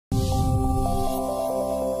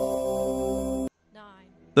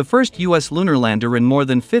The first U.S. lunar lander in more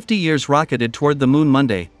than 50 years rocketed toward the moon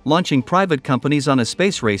Monday, launching private companies on a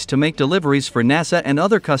space race to make deliveries for NASA and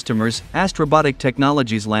other customers. Astrobotic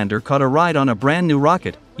Technologies lander caught a ride on a brand new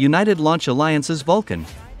rocket, United Launch Alliance's Vulcan.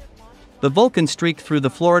 The Vulcan streaked through the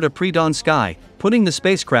Florida pre-dawn sky, putting the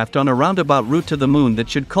spacecraft on a roundabout route to the moon that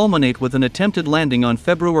should culminate with an attempted landing on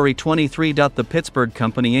February 23. The Pittsburgh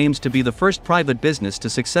company aims to be the first private business to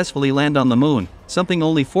successfully land on the moon, something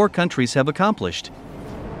only 4 countries have accomplished.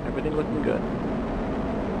 Everything looking good.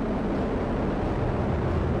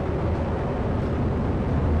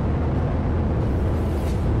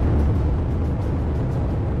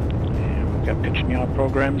 And we've got pitch and yaw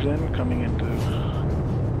programs in, coming into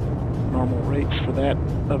normal rates for that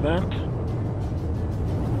event.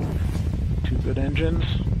 2 good engines,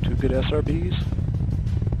 2 good SRBs.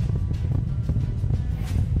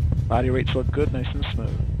 Body rates look good, nice and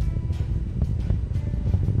smooth.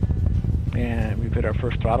 And we've hit our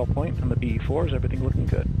first throttle point on the BE4s, everything looking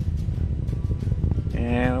good.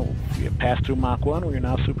 And we have passed through Mach 1, we are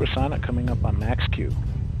now supersonic, coming up on max Q.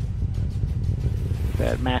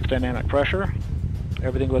 That max dynamic pressure,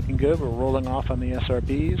 everything looking good. We're rolling off on the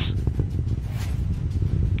SRBs.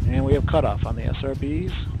 And we have cutoff on the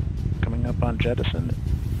SRBs, coming up on jettison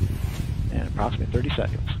in approximately 30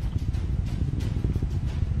 seconds.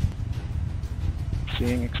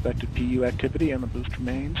 Seeing expected PU activity on the booster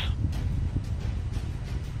mains.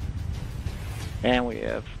 And we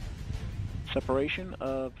have separation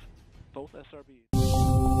of both SRBs.